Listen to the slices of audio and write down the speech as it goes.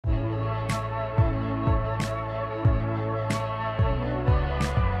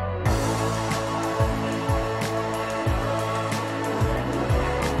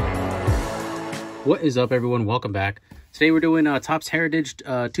What is up, everyone? Welcome back. Today we're doing Topps Heritage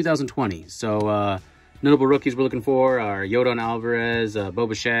 2020. So notable rookies we're looking for are Yodon Alvarez, Bo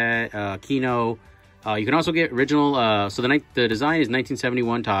Bichette, Keno. You can also get original. So the design is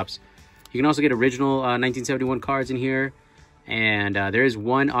 1971 Topps. You can also get original 1971 cards in here. And there is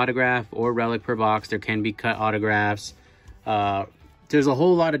one autograph or relic per box. There can be cut autographs. There's a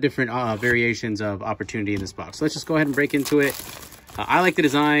whole lot of different variations of opportunity in this box. So let's just go ahead and break into it. I like the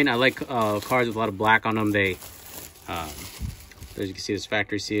design. I like cards with a lot of black on them. They, as you can see, this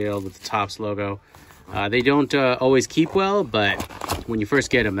factory sealed with the Topps logo. They don't always keep well, but when you first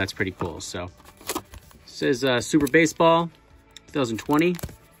get them, that's pretty cool. So it says Super Baseball 2020.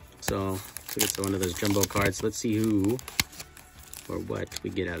 So it's one of those jumbo cards. Let's see who or what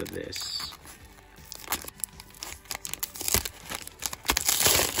we get out of this.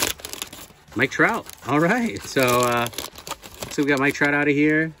 Mike Trout. All right. So we got Mike Trout out of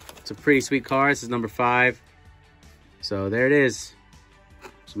here. It's a pretty sweet card. This is number 5. So there it is.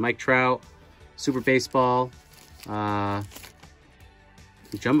 So Mike Trout, Super Baseball,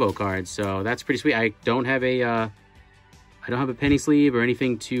 jumbo card. So that's pretty sweet. I don't have a penny sleeve or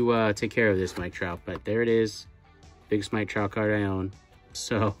anything to take care of this Mike Trout, but there it is. Biggest Mike Trout card I own.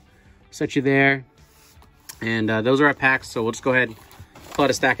 So set you there. And those are our packs. So we'll just go ahead, pull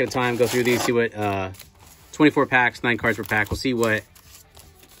out a stack at a time, go through these, see what 24 packs, 9 cards per pack. We'll see what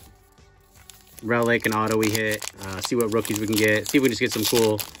relic and auto we hit. See what rookies we can get. See if we can just get some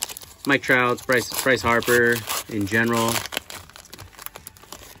cool Mike Trouts, Bryce Harper in general.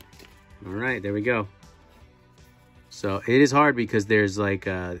 All right, there we go. So it is hard because there's like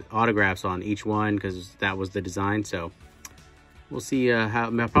autographs on each one because that was the design. So we'll see how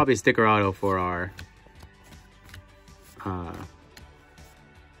probably a sticker auto for our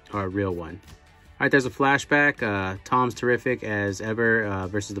real one. All right, there's a flashback. Tom's terrific as ever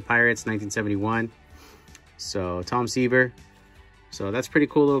versus the Pirates, 1971. So Tom Seaver. So that's a pretty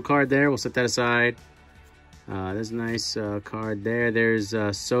cool little card there. We'll set that aside. There's a nice card there. There's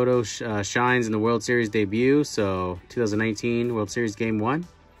Soto shines in the World Series debut. So 2019 World Series Game 1.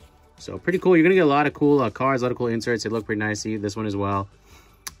 So pretty cool. You're going to get a lot of cool cards, a lot of cool inserts. They look pretty nice. See this one as well.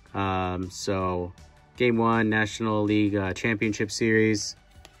 So Game 1 National League Championship Series.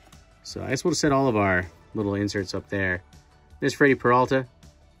 So I guess we'll set all of our little inserts up there. There's Freddie Peralta.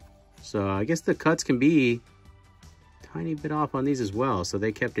 So I guess the cuts can be a tiny bit off on these as well. So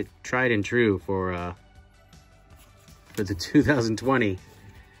they kept it tried and true for the 2020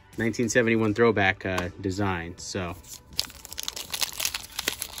 1971 throwback design. So all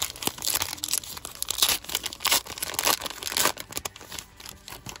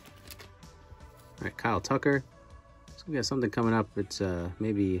right, Kyle Tucker. So we got something coming up. It's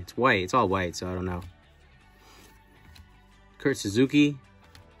maybe it's white. It's all white, so I don't know. Kurt Suzuki.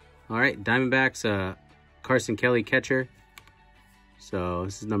 All right, Diamondbacks. Carson Kelly catcher. So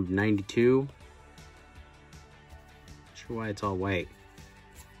this is number 92. Not sure why it's all white.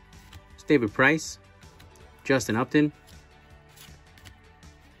 It's David Price. Justin Upton.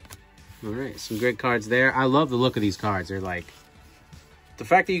 All right, some great cards there. I love the look of these cards. They're like, the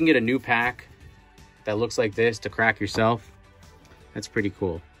fact that you can get a new pack that looks like this to crack yourself, that's pretty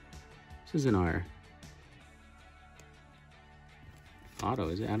cool. This isn't our auto,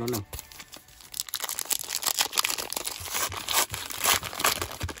 is it? I don't know.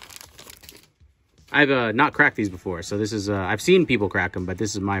 I've not cracked these before, so this is I've seen people crack them, but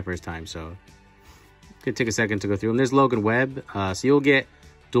this is my first time, so could take a second to go through them. There's Logan Webb, so you'll get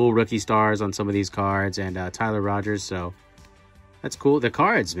dual rookie stars on some of these cards, and Tyler Rogers. So that's cool. The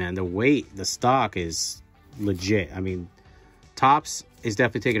cards, man, the weight, the stock is legit. I mean, Topps is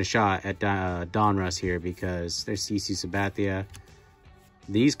definitely taking a shot at Donruss here because there's CC Sabathia.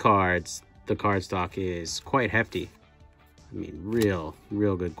 These cards, the card stock is quite hefty. I mean, real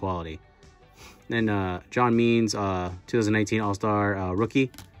good quality. Then John Means, 2019 All-Star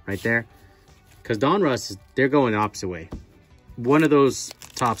rookie right there. Because Donruss, they're going the opposite way. One of those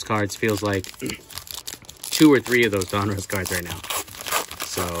Topps cards feels like 2 or 3 of those Donruss cards right now.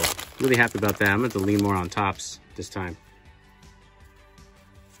 So really happy about that. I'm going to have to lean more on Topps this time.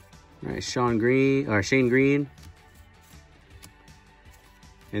 All right, Shane Green.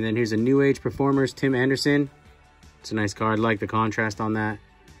 And then here's a New Age Performers, Tim Anderson. It's a nice card. I like the contrast on that.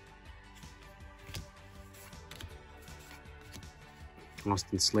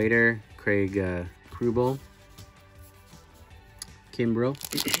 Austin Slater, Craig Krubel, Kimbrel.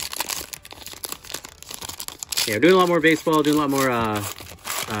 Yeah, we're doing a lot more baseball, doing a lot more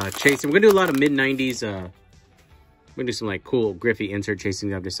chasing. We're gonna do a lot of mid-90s. We're gonna do some like cool Griffey insert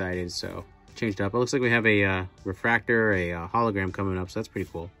chasing, I've decided. So changed up. It looks like we have a refractor, a hologram coming up, so that's pretty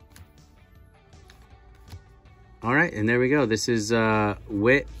cool. All right, and there we go. This is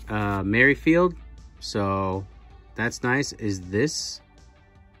Whit Merrifield. So that's nice. Is this...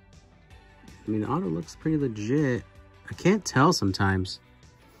 I mean, the auto looks pretty legit. I can't tell sometimes.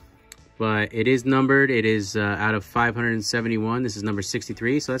 But it is numbered. It is out of 571. This is number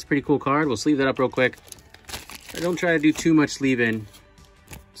 63. So that's a pretty cool card. We'll sleeve that up real quick. I don't try to do too much sleeving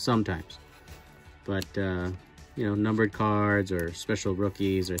sometimes. But, you know, numbered cards or special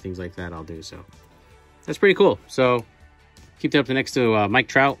rookies or things like that I'll do. So that's pretty cool. So keep that up next to Mike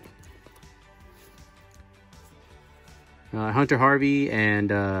Trout. Hunter Harvey and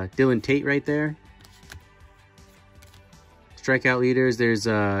Dylan Tate right there. Strikeout leaders, there's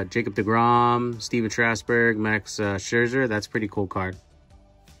Jacob deGrom, Steven Strasburg, Max Scherzer. That's a pretty cool card.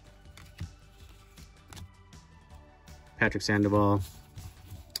 Patrick Sandoval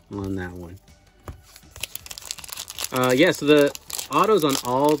on that one. Yeah, so the autos on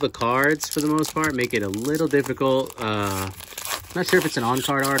all the cards, for the most part, make it a little difficult. Not sure if it's an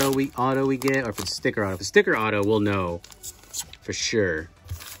on-card auto we get, or if it's a sticker auto. If it's a sticker auto, we'll know for sure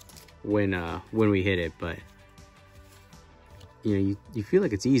when we hit it. But you know, you feel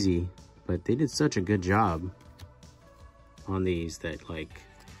like it's easy, but they did such a good job on these that, like,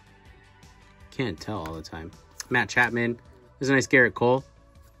 can't tell all the time. Matt Chapman. There's a nice Garrett Cole.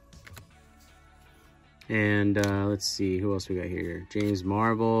 And let's see, who else we got here? James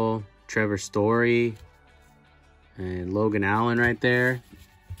Marvel, Trevor Story, and Logan Allen right there.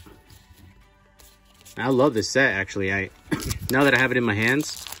 I love this set, actually. Now that I have it in my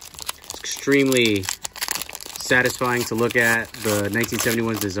hands, it's extremely satisfying to look at. The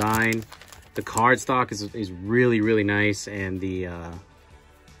 1971's design, the card stock is really, really nice, and the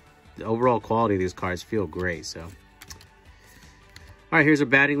overall quality of these cards feel great. So, all right, here's our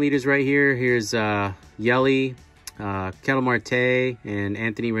batting leaders right here. Here's Yelly, Ketel Marte, and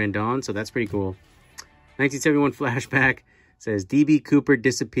Anthony Rendon. So that's pretty cool. 1971 flashback says DB Cooper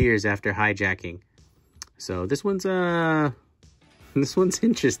disappears after hijacking. So this one's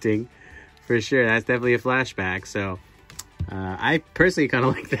interesting for sure. That's definitely a flashback. So I personally kind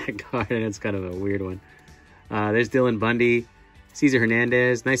of like that card, and it's kind of a weird one. There's Dylan Bundy, Cesar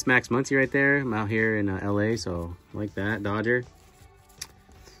Hernandez, nice Max Muncy right there. I'm out here in LA, so I like that. Dodger.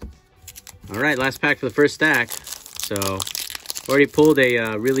 All right, last pack for the first stack. So already pulled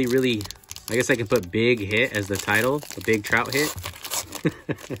a really, really, I guess I can put big hit as the title, a big Trout hit.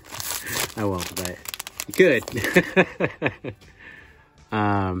 I won't, but you could.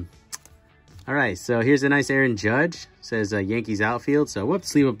 All right, so here's a nice Aaron Judge. Says Yankees outfield. So we'll have to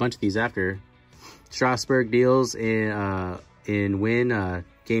sleeve a bunch of these after. Strasburg deals in win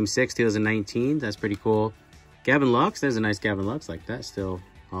Game 6, 2019. That's pretty cool. Gavin Lux. There's a nice Gavin Lux like that. Still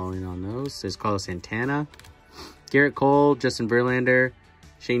all in on those. There's Carlos Santana. Garrett Cole, Justin Verlander,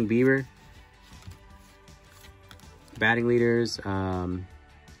 Shane Bieber. Batting leaders.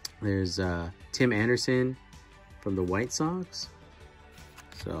 There's Tim Anderson from the White Sox.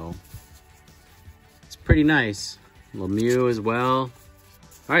 So it's pretty nice. Lemieux as well.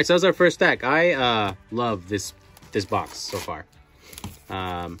 All right, so that's our first stack. I love this box so far.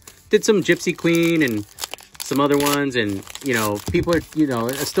 Did some Gypsy Queen and some other ones, and you know, people are, you know,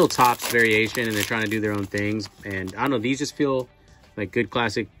 it's still Topps variation, and they're trying to do their own things. And I don't know, these just feel like good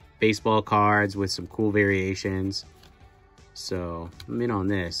classic baseball cards with some cool variations. So I'm in on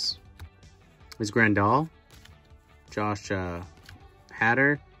this. There's Grandal, Josh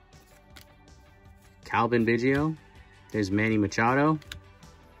Hader, Calvin Biggio. There's Manny Machado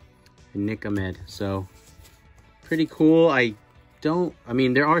and Nick Ahmed. So pretty cool. I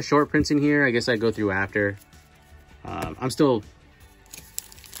mean, there are short prints in here. I guess I go through after. I'm still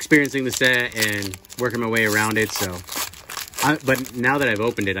experiencing the set and working my way around it. So, but now that I've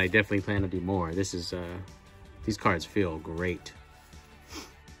opened it, I definitely plan to do more. This is, these cards feel great.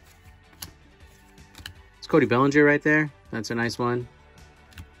 It's Cody Bellinger right there. That's a nice one.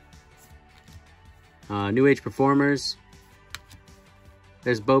 New Age Performers.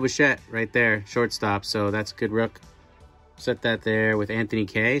 There's Bo Bichette right there, shortstop. So that's a good rook. Set that there with Anthony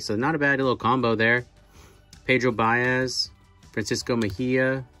K. So not a bad little combo there. Pedro Baez, Francisco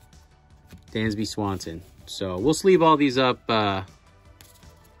Mejia, Dansby Swanson. So we'll sleeve all these up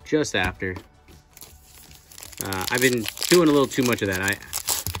just after. I've been doing a little too much of that.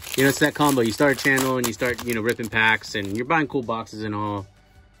 You know, it's that combo. You start a channel and you start, you know, ripping packs and you're buying cool boxes and all.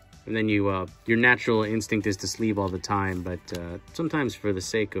 And then you, your natural instinct is to sleeve all the time. But sometimes for the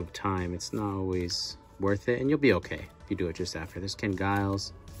sake of time, it's not always worth it. And you'll be okay if you do it just after. There's Ken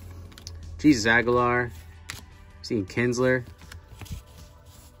Giles, Jesus Aguilar, seeing Kinsler.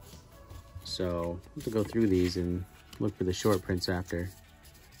 So I have to go through these and look for the short prints after.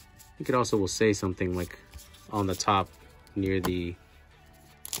 I think it also will say something like on the top near the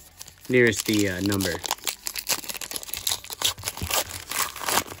nearest the number.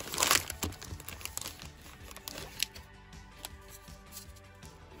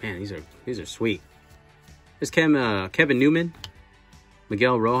 Man, these are sweet. There's Kevin Newman,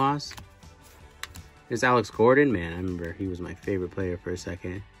 Miguel Rojas. There's Alex Gordon. Man, I remember he was my favorite player for a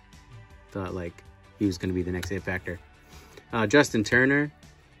second. Thought like he was going to be the next hit factor. Justin Turner.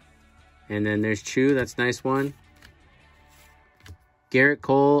 And then there's Chu. That's a nice one. Garrett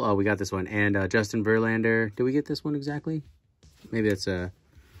Cole. Oh, we got this one. And Justin Verlander. Did we get this one exactly? Maybe that's I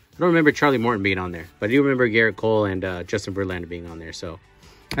don't remember Charlie Morton being on there. But I do remember Garrett Cole and Justin Verlander being on there. So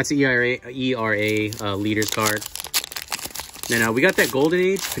that's the ERA leaders card. Then we got that Golden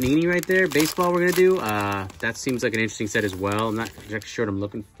Age Panini right there. Baseball we're going to do. That seems like an interesting set as well. I'm not exactly sure what I'm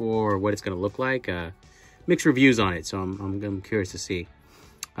looking for or what it's going to look like. Mixed reviews on it, so I'm curious to see.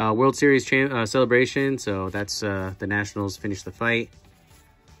 World Series celebration. So that's the Nationals finish the fight.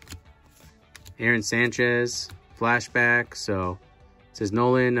 Aaron Sanchez flashback. So it says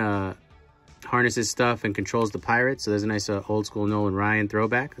Nolan harnesses stuff and controls the Pirates. So there's a nice old school Nolan Ryan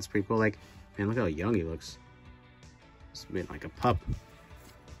throwback. That's pretty cool. Like, man, look how young he looks. It's been like a pup.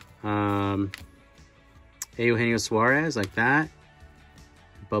 Eugenio Suarez, like that.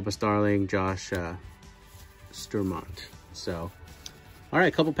 Bubba Starling, Josh Sturmont. So, all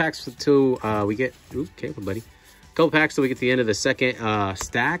right, couple packs till we get. Ooh, careful, buddy. Couple packs till we get to the end of the second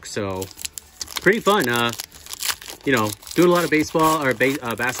stack. So, pretty fun. You know, doing a lot of baseball or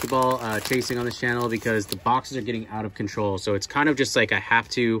basketball chasing on this channel because the boxes are getting out of control. So it's kind of just like I have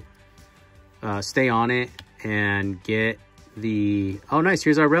to stay on it and get the... Oh, nice.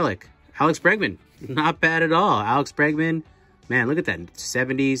 Here's our relic. Alex Bregman. Not bad at all. Alex Bregman. Man, look at that.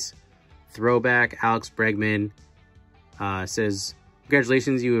 70s throwback Alex Bregman. Says,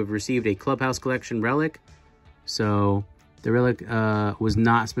 congratulations, you have received a Clubhouse Collection relic. So the relic was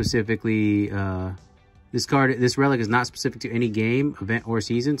not specifically... This relic is not specific to any game, event, or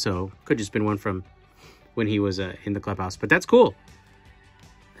season. So could just been one from when he was in the clubhouse. But that's cool.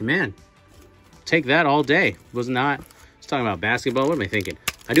 And man, take that all day. Was talking about basketball. What am I thinking?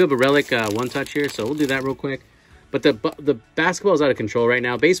 I do have a relic one touch here, so we'll do that real quick. But the basketball is out of control right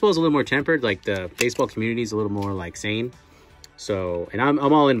now. Baseball is a little more tempered. Like the baseball community is a little more like sane. So, and I'm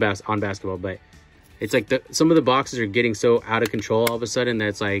all in on basketball, but it's like some of the boxes are getting so out of control all of a sudden that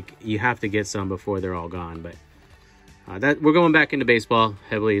it's like you have to get some before they're all gone. But that we're going back into baseball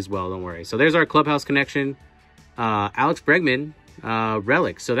heavily as well. Don't worry. So there's our clubhouse connection. Alex Bregman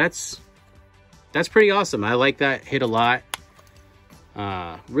relic. So that's pretty awesome. I like that hit a lot.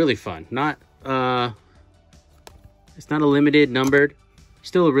 Really fun. It's not a limited numbered.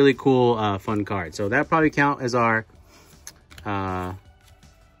 Still a really cool fun card. So that probably count as our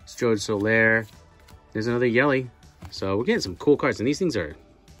Strode Soler. There's another Yelly. So we're getting some cool cards, and these things they're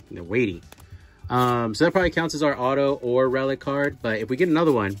weighty. So that probably counts as our auto or relic card. But if we get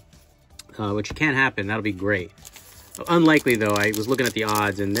another one, which can happen, that'll be great. Unlikely though. I was looking at the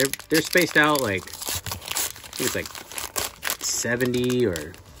odds, and they're spaced out like I think it's like 70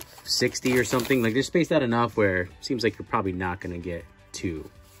 or 60 or something. Like they're spaced out enough where it seems like you're probably not going to get two.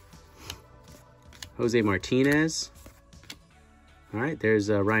 Jose Martinez. All right, there's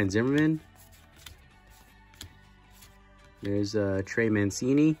Ryan Zimmerman. There's Trey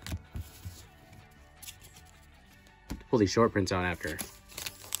Mancini. Pull these short prints out after.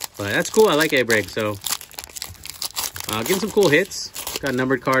 But that's cool. I like A-Break. So, getting some cool hits. Got a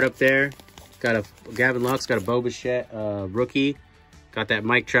numbered card up there. Got a Gavin Lux. Got a Bo Bichette rookie. Got that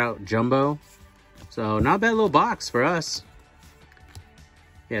Mike Trout jumbo. So, not a bad little box for us.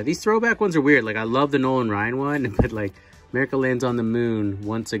 Yeah, these throwback ones are weird. Like, I love the Nolan Ryan one. But, like, America Lands on the Moon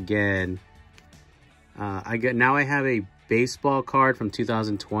once again. Now I have a baseball card from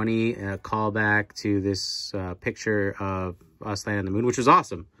 2020, a callback to this picture of us landing on the moon, which was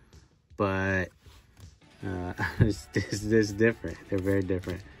awesome. But this is different. They're very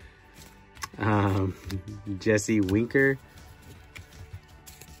different. Jesse Winker.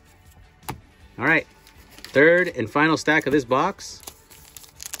 All right, third and final stack of this box.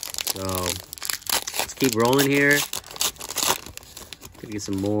 So let's keep rolling here. Gonna get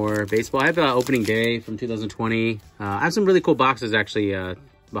some more baseball. I have opening day from 2020. I have some really cool boxes actually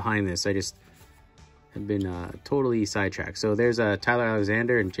behind this. I just have been totally sidetracked. So there's Tyler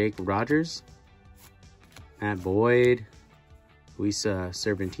Alexander and Jake Rogers, Matt Boyd, Luis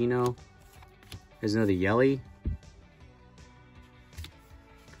Cervantino. There's another Yelly,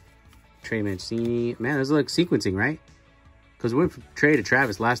 Trey Mancini. Man, those look sequencing, right? Because we went from Trey to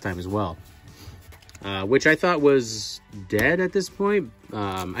Travis last time as well. which I thought was dead at this point.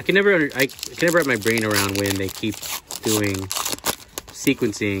 I can never wrap my brain around when they keep doing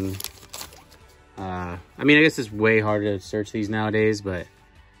sequencing. I mean, I guess it's way harder to search these nowadays, but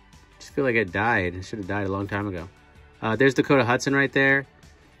I just feel like it died. It should have died a long time ago. There's Dakota Hudson right there.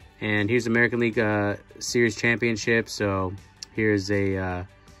 And here's American League Series Championship. So here's a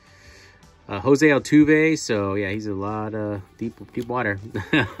Jose Altuve. So yeah, he's a lot of deep water.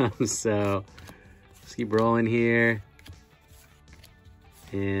 So let's keep rolling here.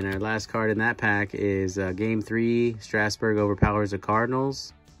 And our last card in that pack is Game 3. Strasburg overpowers the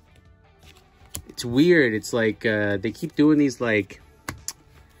Cardinals. It's weird. It's like they keep doing these like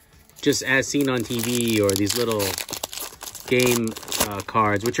just as seen on TV, or these little game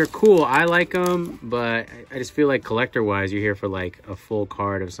cards, which are cool. I like them, but I just feel like collector wise, you're here for like a full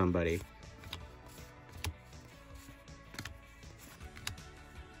card of somebody.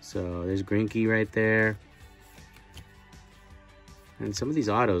 So there's Greinke right there, and some of these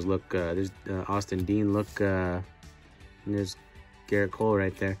autos look there's Austin Dean, look, and there's Garrett Cole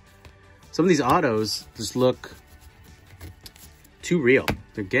right there. Some of these autos just look too real.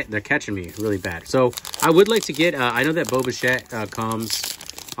 They're catching me really bad. So I would like to get, I know that Bo Bichette comes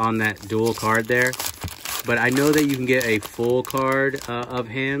on that dual card there, but I know that you can get a full card of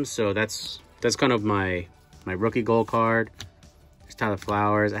him. So that's kind of my rookie gold card. There's Tyler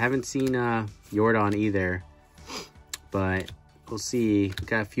Flowers. I haven't seen Jordan either, but we'll see. We've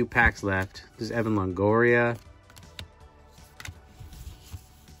got a few packs left. There's Evan Longoria.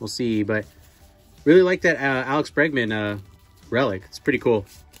 We'll see, but really like that Alex Bregman relic. It's pretty cool.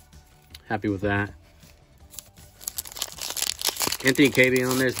 Happy with that. Anthony KB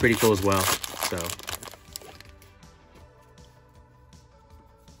on there is pretty cool as well. So,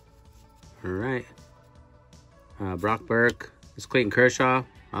 all right. Brock Burke. This is Clayton Kershaw.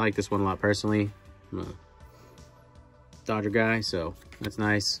 I like this one a lot personally. I'm a Dodger guy, so that's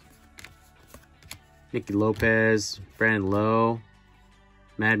nice. Nicky Lopez, Brandon Lowe.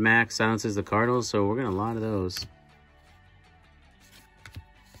 Mad Max silences the Cardinals, so we're getting a lot of those.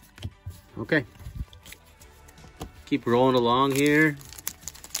 Okay. Keep rolling along here.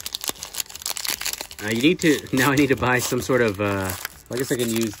 I need to buy some sort of, I guess I can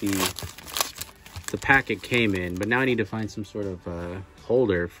use the pack it came in, but now I need to find some sort of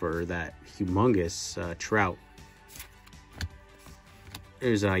holder for that humongous Trout.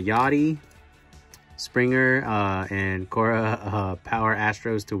 There's Yachty, Springer, and Cora Power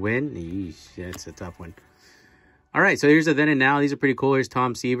Astros to win. Eesh, that's a tough one. All right, so here's the then and now. These are pretty cool. Here's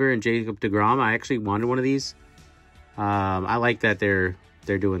Tom Seaver and Jacob deGrom. I actually wanted one of these. I like that they're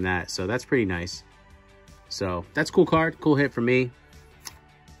doing that, so that's pretty nice. So that's a cool card, cool hit for me.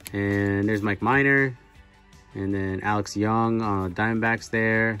 And there's Mike Minor, and then Alex Young on Diamondbacks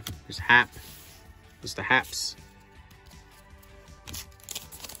there. There's Hap, just the Haps.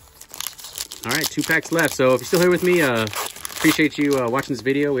 All right, 2 packs left. So if you're still here with me, appreciate you watching this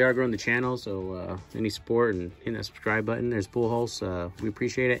video. We are growing the channel, so any support and hitting that subscribe button. There's Pool Holes. We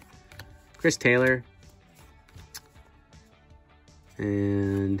appreciate it. Chris Taylor.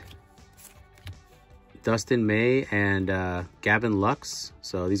 And Dustin May and Gavin Lux.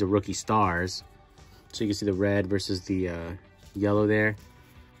 So these are rookie stars. So you can see the red versus the yellow there.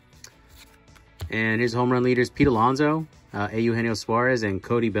 And here's home run leaders, Pete Alonso, Eugenio Suarez, and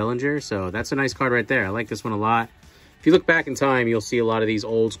Cody Bellinger. So that's a nice card right there. I like this one a lot. If you look back in time, you'll see a lot of these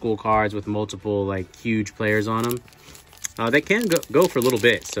old school cards with multiple like huge players on them. They can go for a little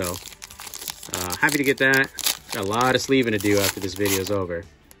bit. So happy to get that. Got a lot of sleeving to do after this video is over.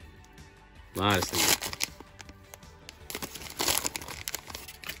 A lot of sleeving.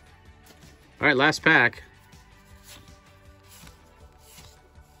 All right, last pack.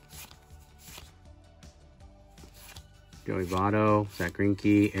 Joey Votto, Zach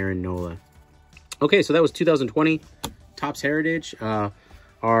Greinke, Aaron Nola. Okay, so that was 2020 Topps Heritage.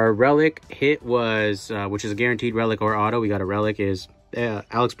 Our relic hit was, which is a guaranteed relic or auto. We got a relic is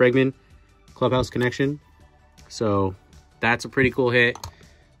Alex Bregman, Clubhouse Connection. So that's a pretty cool hit.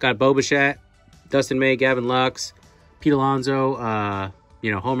 Got Bo Bichette, Dustin May, Gavin Lux, Pete Alonso,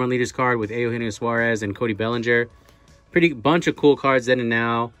 you know, home run leaders card with Eugenio Suarez and Cody Bellinger. Pretty bunch of cool cards then and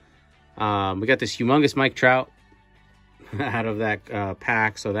now. We got this humongous Mike Trout out of that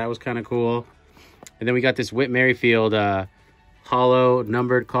pack, so that was kind of cool. And then we got this Whit Merrifield hollow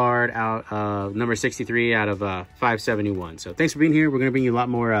numbered card out, number 63 out of 571. So thanks for being here. We're going to bring you a lot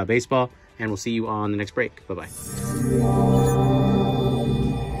more baseball, and we'll see you on the next break. Bye-bye.